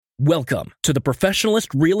Welcome to the Professionalist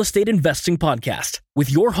Real Estate Investing Podcast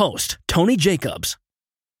with your host, Tony Jacobs.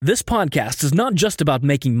 This podcast is not just about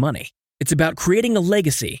making money. It's about creating a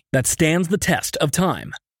legacy that stands the test of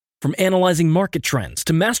time. From analyzing market trends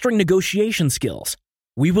to mastering negotiation skills,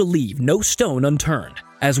 we will leave no stone unturned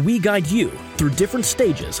as we guide you through different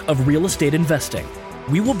stages of real estate investing.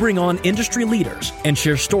 We will bring on industry leaders and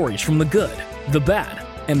share stories from the good, the bad,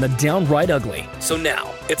 and the downright ugly. So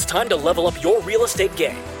now, it's time to level up your real estate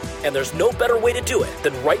game. And there's no better way to do it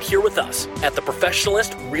than right here with us at the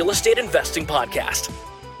Professionalist Real Estate Investing Podcast.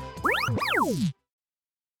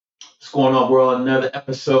 What's going on, world? Another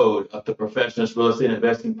episode of the Professionalist Real Estate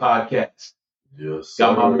Investing Podcast. Yes,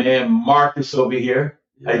 Got my man Marcus over here.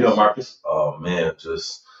 Yes. How you doing, Marcus? Oh man,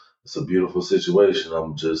 it's a beautiful situation.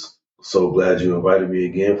 I'm just so glad you invited me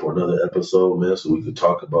again for another episode, man, so we could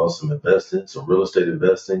talk about some investing, some real estate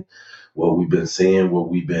investing, what we've been seeing, what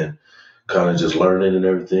we've been kind of just learning and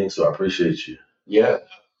everything. So I appreciate you. Yeah,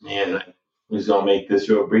 man. I'm just gonna make this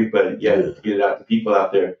real brief, but yeah, to get it out to people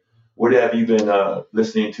out there. What have you been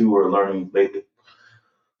listening to or learning lately?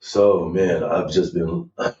 So man, I've just been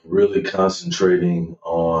really concentrating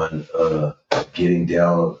on getting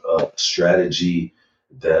down a strategy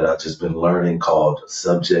that I've just been learning called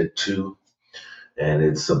Subject To, and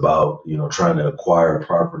it's about trying to acquire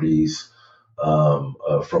properties from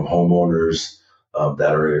homeowners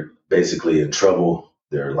that are basically in trouble.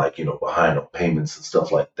 They're behind on payments and stuff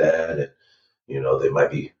like that, and they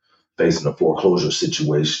might be facing a foreclosure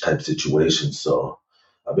situation. So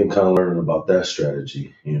I've been kind of learning about that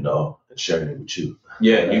strategy, and sharing it with you.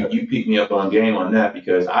 Yeah, you picked me up on game on that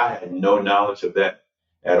because I had no knowledge of that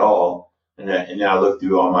at all. And now I look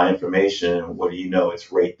through all my information, and what do you know?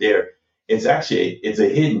 It's right there. It's a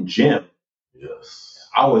hidden gem. Yes.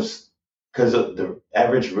 Because of the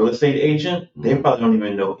average real estate agent, they probably don't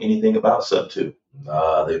even know anything about Sub-2.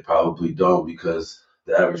 Nah, they probably don't, because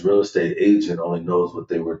the average real estate agent only knows what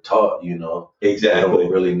they were taught, Exactly. They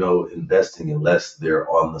don't really know investing unless they're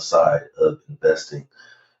on the side of investing.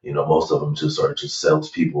 Most of them are just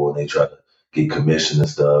salespeople, and they try to get commission and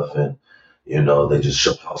stuff, and they just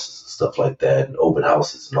show houses and stuff like that, and open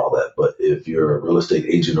houses and all that. But if you're a real estate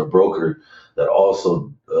agent or broker that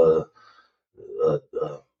also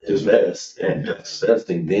invest and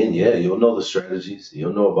investing, then you'll know the strategies.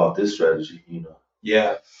 You'll know about this strategy,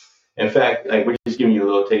 Yeah. In fact, we're just giving you a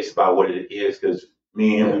little taste about what it is, because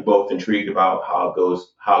me and him, we both intrigued about how it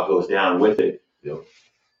goes down with it.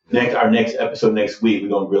 Yep. Our next episode next week, we're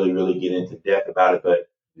gonna really, really get into depth about it. But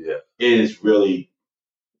yeah, it is really,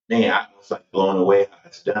 man, I was blown away how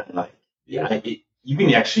it's done. You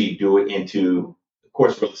can actually do it into, of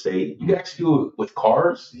course, real estate. You can actually do it with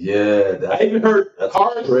cars. Yeah, I even heard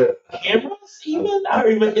cars, cameras, even. I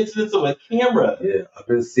heard even incidents of a camera. Yeah, I've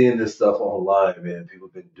been seeing this stuff online, man. People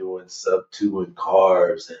have been doing Sub-2 in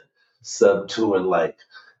cars and Sub-2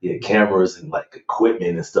 in cameras and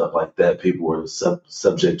equipment and stuff like that. People were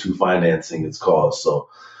subject to financing, it's called. So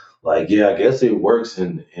I guess it works,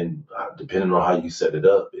 and depending on how you set it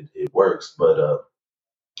up, it works. But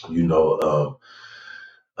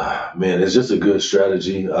man, it's just a good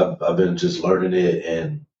strategy. I've been just learning it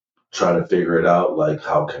and trying to figure it out.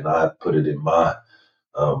 How can I put it in my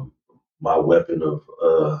my weapon of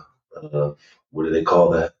what do they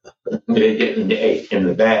call that? In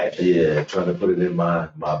the bag. Yeah, trying to put it in my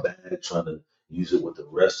bag, trying to use it with the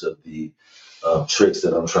rest of the tricks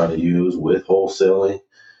that I'm trying to use with wholesaling.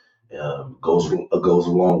 Goes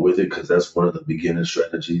along with it, because that's one of the beginning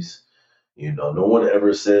strategies. No one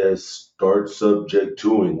ever says start subject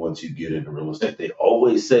toing once you get into real estate. They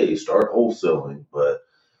always say start wholesaling, but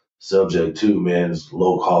subject to, man, is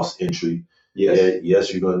low cost entry. Yes.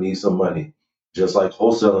 Yes, you're gonna need some money. Just like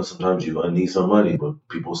wholesaling, sometimes you're gonna need some money, but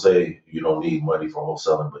people say you don't need money for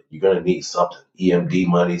wholesaling, but you're gonna need something. EMD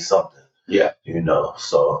money, something. Yeah.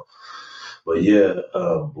 So, but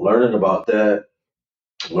learning about that,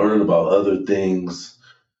 learning about other things,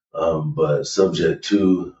 but subject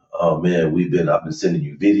to. Oh man, I've been sending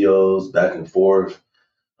you videos back and forth.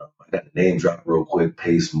 I got to name drop real quick,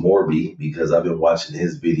 Pace Morby, because I've been watching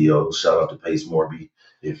his videos. Shout out to Pace Morby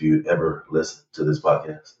if you ever listen to this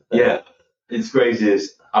podcast. Yeah, it's crazy.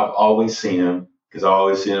 I've always seen him, because I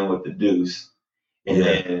always seen him with the Deuce, and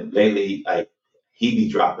then lately, he be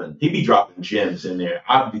dropping gems in there.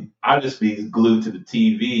 I just be glued to the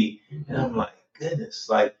TV, and I'm like, goodness,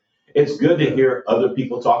 it's good to hear other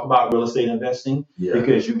people talk about real estate investing,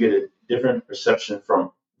 because you get a different perception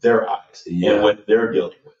from their eyes and what they're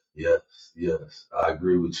dealing with. Yes, I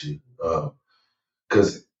agree with you.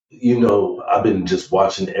 Because I've been just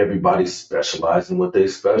watching everybody specialize in what they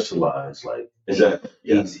specialize. Like Exactly.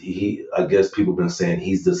 Yeah. I guess people have been saying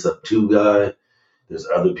he's the sub two guy. There's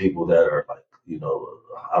other people that are like,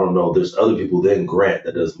 I don't know. There's other people than Grant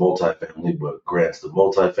that does multifamily, but Grant's the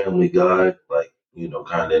multifamily guy, like,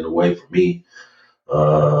 kind of in a way for me.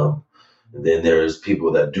 Um, and then there's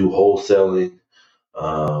people that do wholesaling.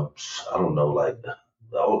 I don't know, like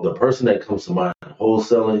the person that comes to mind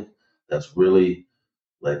wholesaling that's really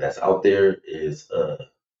like that's out there is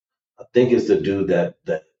I think it's the dude that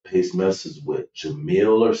Pace messes with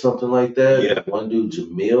Jamil or something like that. Yeah. One dude,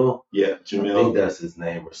 Jamil. Yeah, I think Jamil. that's his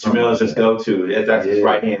name or something. Jamil is like his that. go-to. That's his Yeah.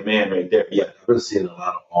 right-hand man right there. Yeah. I've been seeing a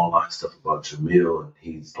lot of online stuff about Jamil, and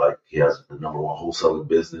he's like he has the number one wholesaling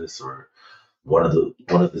business, or one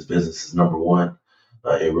of his businesses number one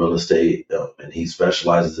in real estate, and he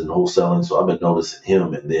specializes in wholesaling. So I've been noticing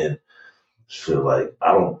him, and then feel like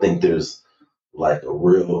I don't think there's like a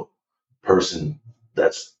real person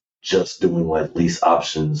that's just doing like lease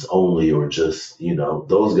options only, or just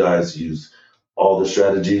those guys use all the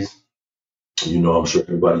strategies. I'm sure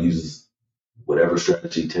everybody uses whatever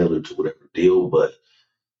strategy tailored to whatever deal, but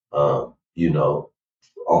on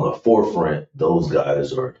the forefront, those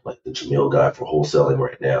guys are like the Jamil guy for wholesaling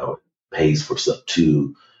right now, pays for sub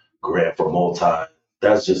two, Grant for multi.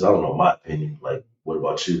 That's just, I don't know, my opinion. Like, what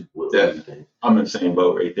about you? What do you think? I'm in the same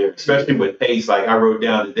boat right there, especially with Pace. Like I wrote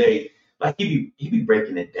down today, like he be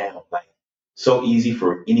breaking it down, like so easy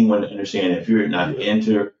for anyone to understand. If you're not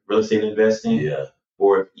into real estate investing, Yeah.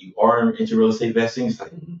 or if you are into real estate investing, it's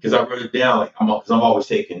like because I wrote it down, like because I'm always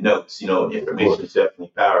taking notes. Information is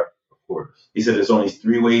definitely power. Of course. He said there's only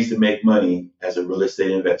 3 ways to make money as a real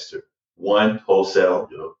estate investor: 1, wholesale;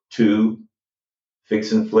 2,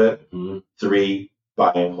 fix and flip; 3,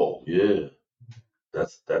 buy and hold. Yeah.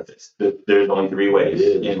 There's only 3 ways.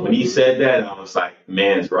 Yeah, and when he said that, I was like,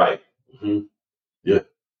 man's right.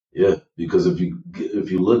 Yeah. Because if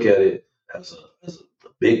you look at it as a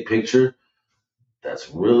big picture, that's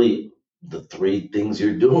really the 3 things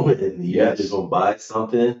you're doing. You're either gonna buy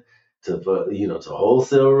something to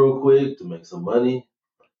wholesale real quick to make some money.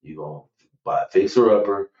 You're gonna buy a fixer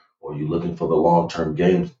upper, or you're looking for the long term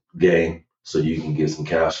game so you can get some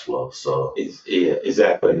cash flow. So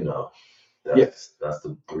exactly. That's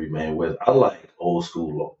the 3 main ways. I like old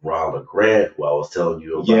school Ron LeGrand, who I was telling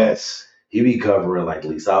you about. Yes. He be covering like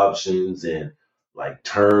lease options and like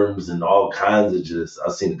terms and all kinds of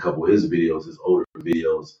I've seen a couple of his videos, his older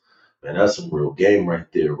videos. Man, that's some real game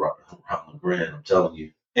right there, Ron LeGrand, I'm telling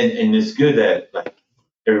you. And it's good that like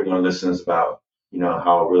everyone listens about,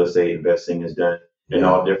 how real estate investing is done in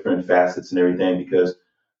all different facets and everything, because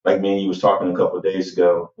like me and you was talking a couple of days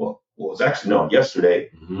ago. Well, it was actually yesterday.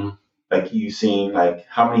 Mm-hmm. Like you seen like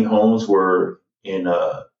how many homes were in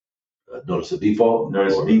notice of default.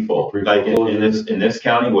 Like in this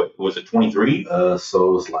county, what was it, 23?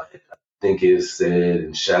 So it's like I think it said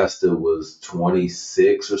in Shasta was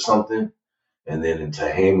 26 or something, and then in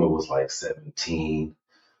Tehama was like 17.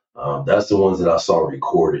 That's the ones that I saw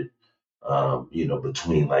recorded.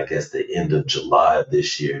 Between like I guess the end of July of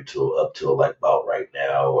this year till up till like about right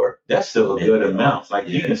now, or that's still a good amount. Like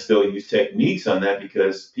you can still use techniques on that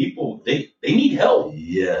because people they need help.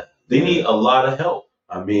 Yeah, they need a lot of help.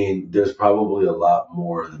 I mean, there's probably a lot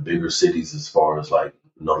more in the bigger cities as far as like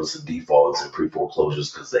notice of defaults and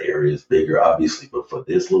pre-foreclosures because the area is bigger, obviously. But for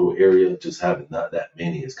this little area, just having not that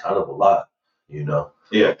many is kind of a lot,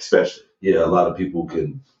 Yeah, especially. Yeah, a lot of people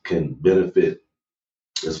can benefit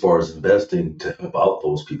as far as investing to help out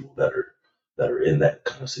those people that are in that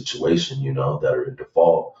kind of situation, that are in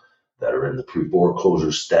default, that are in the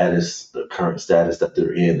pre-foreclosure status, the current status that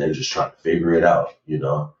they're in. They're just trying to figure it out,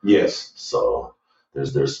 Yes. So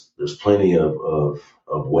there's plenty of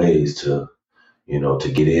ways to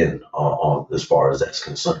to get in on as far as that's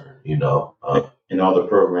concerned, and all the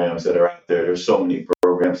programs that are out there. There's so many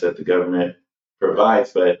programs that the government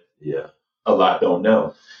provides, but a lot don't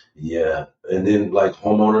know. Yeah, and then like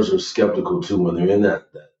homeowners are skeptical too when they're in that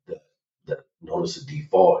notice of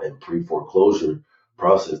default and pre-foreclosure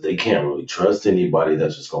process. They can't really trust anybody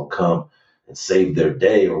that's just gonna come and save their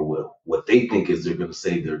day, or what they think is they're gonna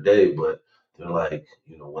save their day. But they're like,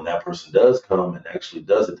 when that person does come and actually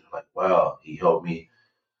does it, they're like, wow, he helped me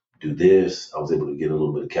do this. I was able to get a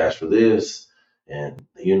little bit of cash for this, and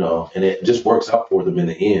and it just works out for them in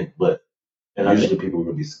the end. But usually people are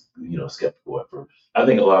gonna be skeptical at first. I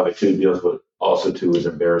think a lot of it too deals with also too is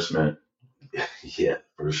embarrassment. Yeah,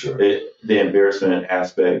 for sure. The embarrassment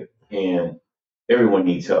aspect, and everyone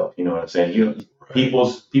needs help. You know what I'm saying?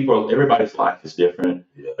 Everybody's life is different.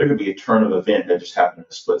 Yeah. There could be a turn of event that just happened in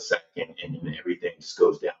a split second, and then everything just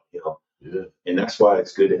goes downhill. Yeah. And that's why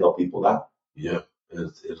it's good to help people out. Yeah.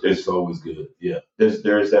 It's always good. Yeah. There's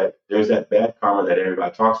that bad karma that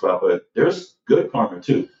everybody talks about, but there's good karma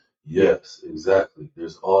too. Yes, exactly.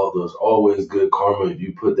 There's always good karma. If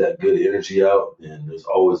you put that good energy out, then there's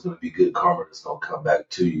always going to be good karma that's going to come back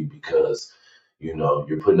to you because,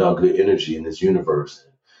 you're putting out good energy in this universe.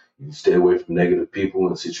 You stay away from negative people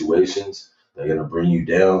and situations that are going to bring you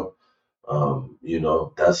down.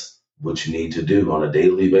 That's what you need to do on a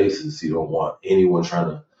daily basis. You don't want anyone trying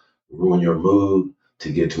to ruin your mood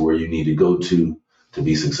to get to where you need to go to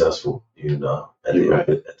be successful, at the end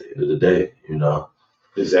of the day,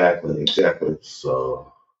 Exactly.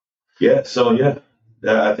 So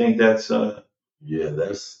I think that's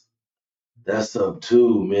that's Sub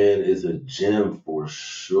 2, man, is a gem for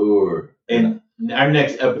sure. in our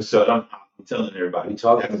next episode. I'm telling everybody. We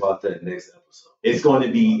talking about that next episode. It's going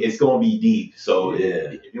to be deep. So Yeah.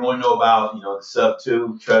 if you want to know about the Sub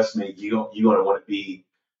 2, trust me, you're going to want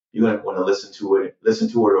to listen to it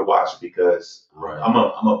or watch it because Right. I'm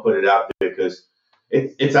gonna put it out there because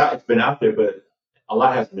it's been out there, but a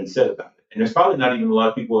lot hasn't been said about it. And there's probably not even a lot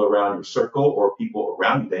of people around your circle or people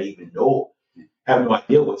around you that even have no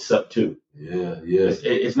idea what Sub 2. Yeah.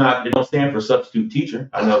 It's not. It don't stand for substitute teacher.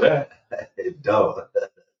 I know that. It don't.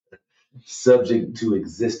 Subject to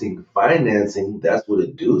existing financing, that's what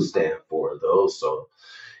it do stand for, though. So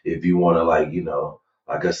if you want to,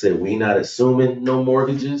 like I said, we not assuming no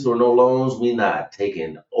mortgages or no loans. We not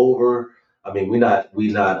taking over. I mean, we not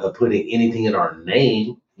putting anything in our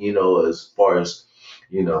name, as far as,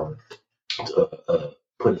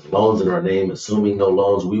 putting loans in our name, assuming no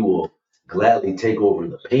loans. We will gladly take over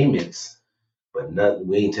the payments, but nothing.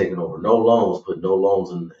 We ain't taking over no loans. Put no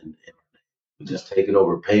loans in. We're just taking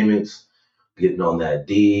over payments, getting on that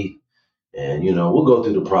deed, and we'll go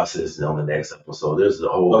through the process on the next episode. There's the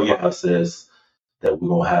whole process that we're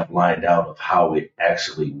gonna have lined out of how it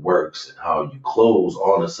actually works and how you close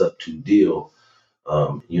on a Sub 2 deal.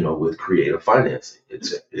 With creative financing,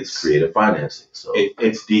 it's creative financing. So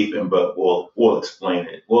it's deep, but we'll explain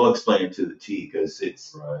it. We'll explain it to the T because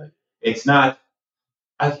it's right. It's not.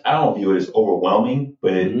 I don't view it as overwhelming,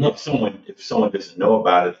 but if someone doesn't know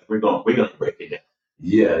about it, we're gonna break it down.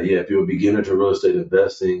 Yeah. If you're a beginner to real estate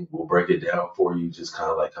investing, we'll break it down for you, just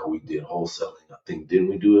kind of like how we did wholesaling. I think, didn't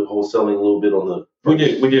we do it wholesaling a little bit on the? We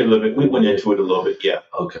did a little bit. We went into it a little bit. Yeah.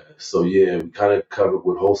 Okay. So we kind of covered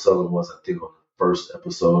what wholesaling was, I think, on the first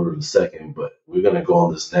episode or the second, but we're gonna go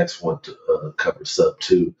on this next one to cover Sub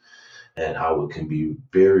 2 and how it can be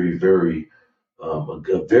very, very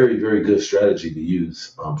a very, very good strategy to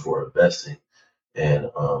use for investing and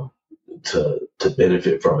to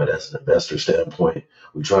benefit from it as an investor standpoint.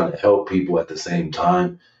 We're trying to help people at the same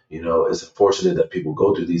time. It's unfortunate that people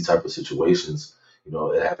go through these type of situations.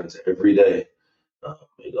 It happens every day.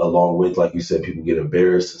 Along with, like you said, people get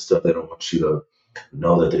embarrassed and stuff. They don't want you to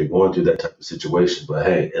know that they're going through that type of situation. But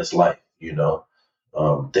hey, it's life.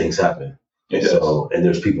 Things happen. So, and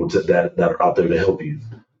there's people that are out there to help you.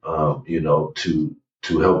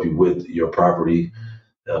 To help you with your property,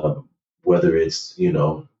 whether it's,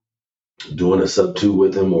 doing a Sub 2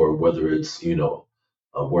 with them or whether it's,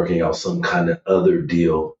 working out some kind of other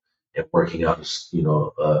deal and working out,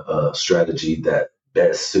 a strategy that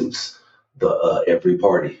best suits the every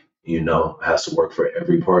party, has to work for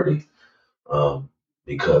every party.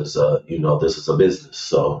 Because, this is a business.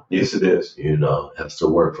 So yes, it is. It has to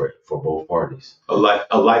work for both parties. A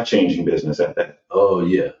life-changing business at that. Oh,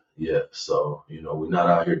 yeah. Yeah. So, we're not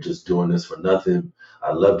out here just doing this for nothing.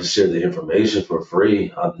 I love to share the information for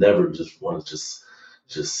free. I never just want to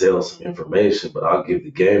just sell some information, but I'll give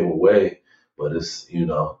the game away. But it's,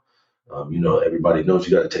 everybody knows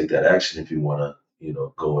you got to take that action if you want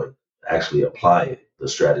to, go and actually apply the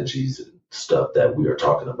strategies and stuff that we are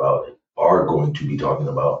talking about and are going to be talking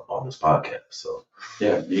about on this podcast. So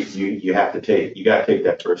yeah, you got to take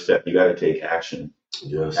that first step. You got to take action.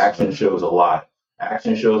 Yes. Action shows a lot.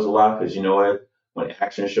 Action shows a lot because you know what? When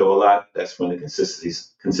actions show a lot, that's when the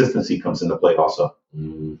consistency comes into play also.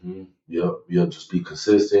 Mm-hmm. Yep. Just be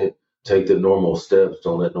consistent. Take the normal steps.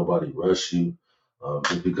 Don't let nobody rush you.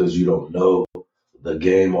 Just because you don't know the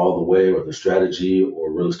game all the way or the strategy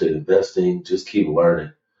or real estate investing, just keep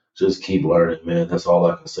learning. Just keep learning, man. That's all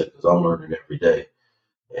I can say because I'm learning every day.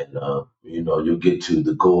 And, you'll get to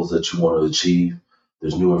the goals that you want to achieve.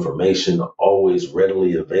 There's new information always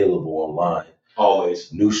readily available online.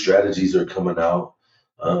 Always. New strategies are coming out.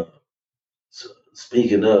 So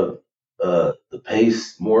speaking of the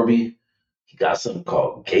Pace Morby, he got something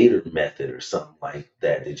called Gator Method or something like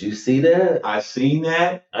that. Did you see that? I seen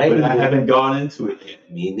that, but I haven't gone into it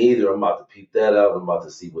yet. Me neither. I'm about to peep that out. I'm about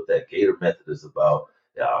to see what that Gator Method is about.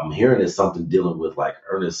 I'm hearing it's something dealing with like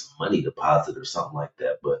earnest money deposit or something like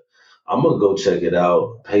that. But I'm gonna go check it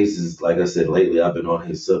out. Pace is, like I said, lately I've been on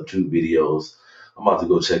his sub two videos. I'm about to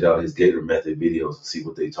go check out his Gator Method videos and see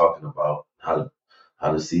what they're talking about. How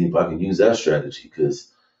to see if I can use that strategy,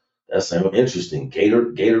 because that sounds interesting.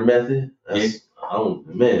 Gator Method. I just want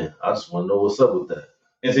to know what's up with that.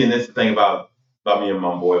 And see, that's the thing about me and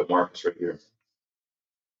my boy Marcus right here.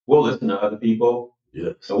 We'll listen to other people,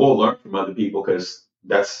 Yes. and we'll learn from other people, because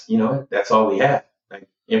that's all we have. Like,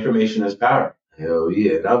 information is power. Hell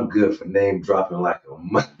yeah, and I'm good for name dropping like a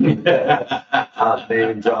money. I'll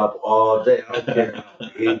name drop all day. I don't care how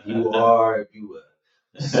big you are, if you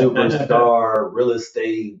a superstar, real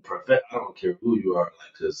estate, I don't care who you are.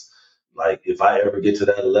 Like, cause like if I ever get to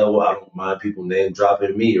that level, I don't mind people name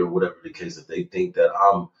dropping me or whatever the case, if they think that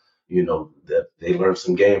I'm, that they learned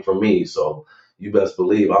some game from me. So you best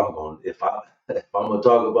believe I'm going. If I'm gonna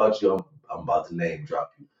talk about you, I'm about to name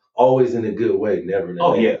drop you. Always in a good way, never in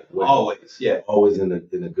a negative way. Always in a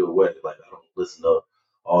good way. Like, I don't listen to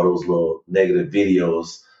all those little negative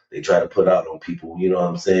videos they try to put out on people. You know what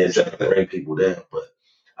I'm saying? Trying to bring people down. But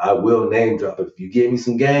I will name drop. If you give me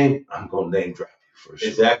some game, I'm gonna name drop you for sure.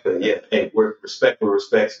 Exactly. Yeah. Hey, respect where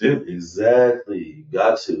respect's due. Exactly. You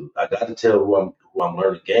got to. I got to tell who I'm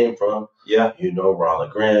learning game from. Yeah. Ron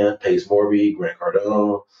LeGrand, Pace Morby, Grant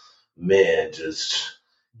Cardone. Man, just.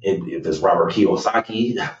 If it's Robert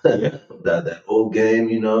Kiyosaki, that old game,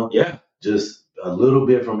 Yeah. Just a little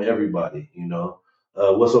bit from everybody,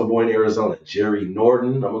 What's our boy in Arizona? Jerry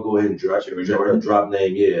Norton. I'm gonna go ahead and drop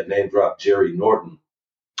name. Yeah, name drop Jerry Norton,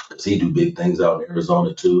 because he do big things out in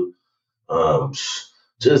Arizona too.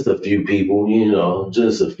 Just a few people,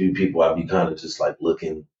 just a few people I'd be kind of just like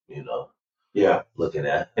looking, looking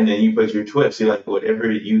at. And then you put your twist. You like whatever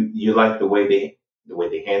you like the way they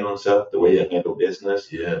handle themselves, the way they handle business,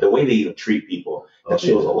 the way they even treat people. That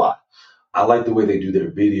shows a lot. I like the way they do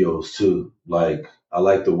their videos too. Like, I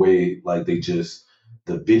like the way the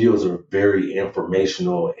videos are very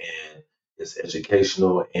informational and it's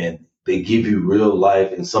educational, and they give you real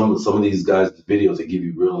life. And some of these guys' videos, they give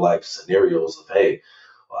you real life scenarios of, hey,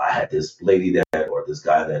 well, I had this lady or this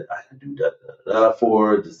guy that I had to do that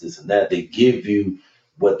for, this and that. They give you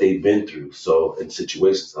what they've been through. So in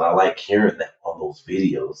situations, and I like hearing that on those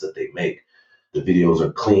videos that they make. The videos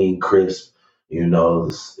are clean, crisp,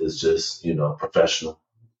 it's just, professional.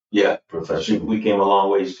 Yeah. Professional. We came a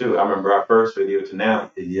long ways too. I remember our first video to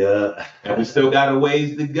now. Yeah. And we still got a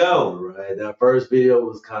ways to go. Right. That first video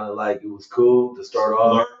was kind of like, it was cool to start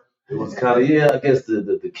off. It was kind of, I guess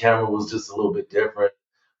the camera was just a little bit different,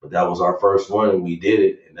 but that was our first one and we did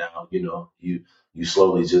it. And now, you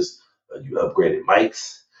slowly just, you upgraded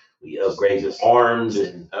mics. We upgraded arms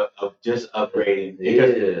and just upgrading.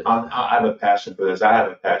 Yeah. I have a passion for this. I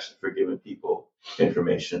have a passion for giving people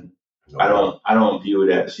information. I don't view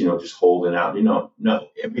it as, just holding out. No,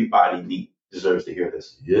 everybody deserves to hear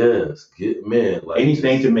this. Yes, like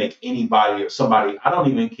anything to make anybody or somebody. I don't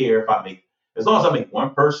even care if as long as I make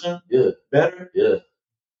one person better. Yeah.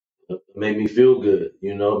 It made me feel good,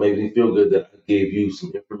 made me feel good that I gave you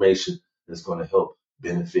some information that's going to help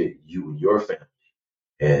benefit you and your family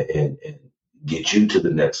and get you to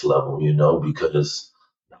the next level, because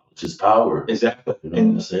knowledge is power. Exactly. You know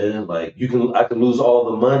what I'm saying? Like, I can lose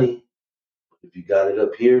all the money, but if you got it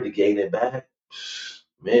up here to gain it back,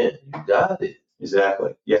 man, you got it.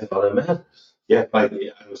 Exactly. Yeah. That's all that matters. Yeah. Like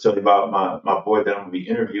I was telling you about my boy that I'm gonna be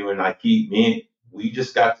interviewing. We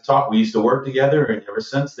just got to talk. We used to work together, and ever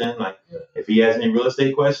since then, if he has any real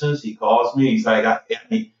estate questions, he calls me. He's like,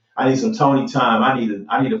 I need some Tony time. I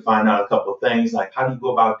need to find out a couple of things. Like, how do you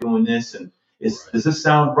go about doing this? And does this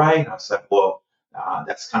sound right? I was like, well,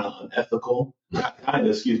 that's kind of unethical.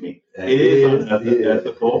 Excuse me. It is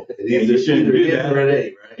unethical. You shouldn't do that.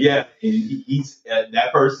 Right? Yeah. He's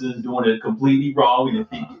that person is doing it completely wrong. And if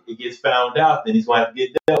it gets found out, then he's going to have to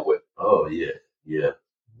get dealt with. Oh, yeah. He's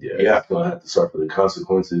going to have to suffer the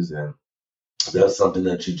consequences. And that's something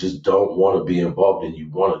that you just don't want to be involved in. You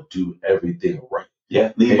want to do everything right.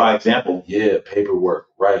 Yeah, lead by example. Yeah, paperwork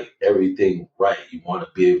right, everything right. You want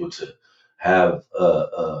to be able to have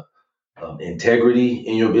integrity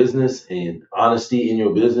in your business and honesty in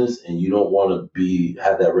your business, and you don't want to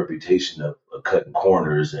have that reputation of cutting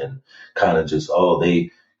corners and kind of just, they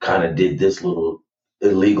kind of did this little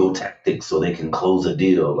illegal tactic so they can close a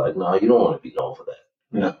deal. Like, no, you don't want to be known for that.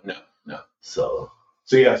 No. So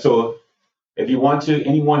if you want to,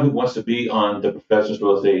 anyone who wants to be on the Professionals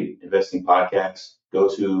Real Estate Investing podcast, go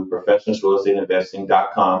to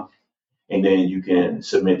professionalsrealestateinvesting.com, and then you can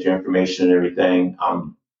submit your information and everything.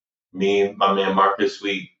 Me and my man Marcus,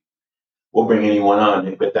 we'll bring anyone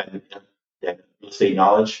on. But that real estate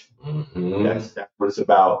knowledge. Mm-hmm. That's what it's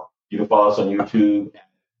about. You can follow us on YouTube,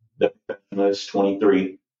 The Professionalist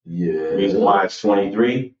 23. Yeah. The reason why it's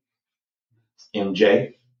 23,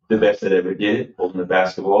 MJ, the best that ever did it, holding the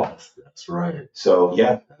basketball. That's right. So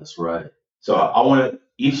yeah. That's right. So I want to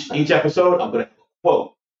each episode I'm gonna have a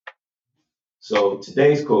quote. So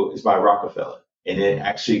today's quote is by Rockefeller, and it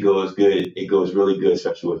actually goes good. It goes really good,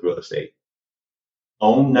 especially with real estate.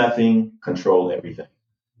 Own nothing, control everything.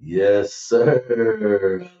 Yes, sir.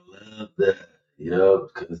 I love that. Yep,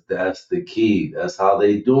 because that's the key. That's how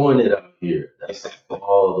they doing it out here. That's how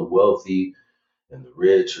all the wealthy and the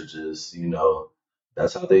rich are just,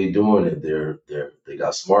 that's how they doing it. They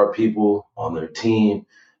got smart people on their team,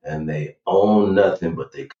 and they own nothing,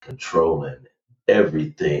 but they controlling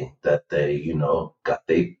everything that they, got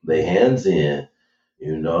they hands in.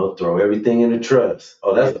 Throw everything in the trust.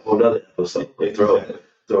 Oh, that's a whole other episode.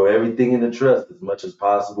 Throw everything in the trust as much as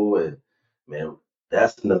possible, and man,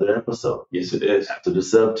 that's another episode. Yes, it is. After the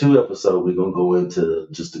sub 2 episode, we're gonna go into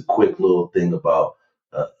just a quick little thing about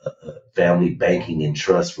family banking and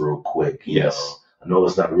trust, real quick. Yes. I know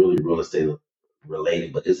it's not really real estate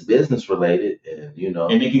related, but it's business related, and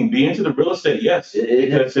and it can be into the real estate. Yes,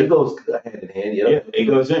 it goes hand in hand. Yeah, it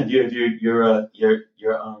goes in your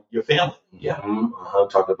family. Yeah, I'm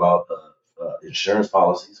talking about insurance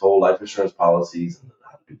policies, whole life insurance policies, and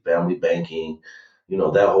how to do family banking.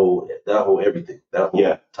 That whole everything, that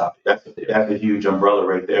whole topic. That's a huge umbrella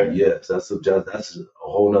right there. Yes, that's a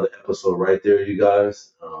whole nother episode right there, you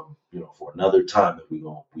guys. For another time that we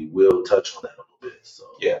will touch on that a little bit. So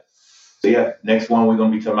next one we're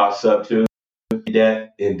gonna be talking about sub 2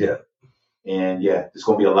 in depth. And there's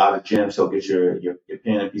gonna be a lot of gems. So get your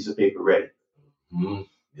pen and piece of paper ready. Mm-hmm.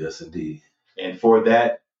 Yes, indeed. And for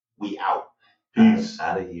that, we out. Peace.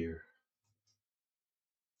 Out of here.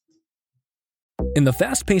 In the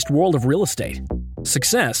fast-paced world of real estate,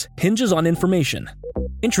 success hinges on information.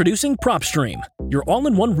 Introducing PropStream, your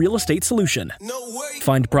all-in-one real estate solution. No way.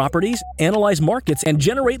 Find properties, analyze markets, and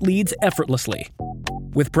generate leads effortlessly.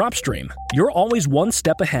 With PropStream, you're always one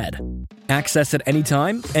step ahead. Access it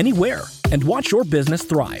anytime, anywhere, and watch your business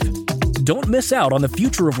thrive. Don't miss out on the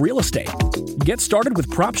future of real estate. Get started with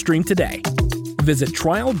PropStream today. Visit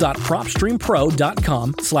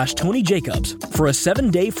trial.propstreampro.com/Tony Jacobs for a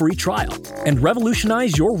 7-day free trial and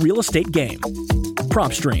revolutionize your real estate game.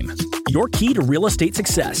 PropStream, your key to real estate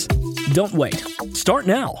success. Don't wait. Start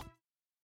now.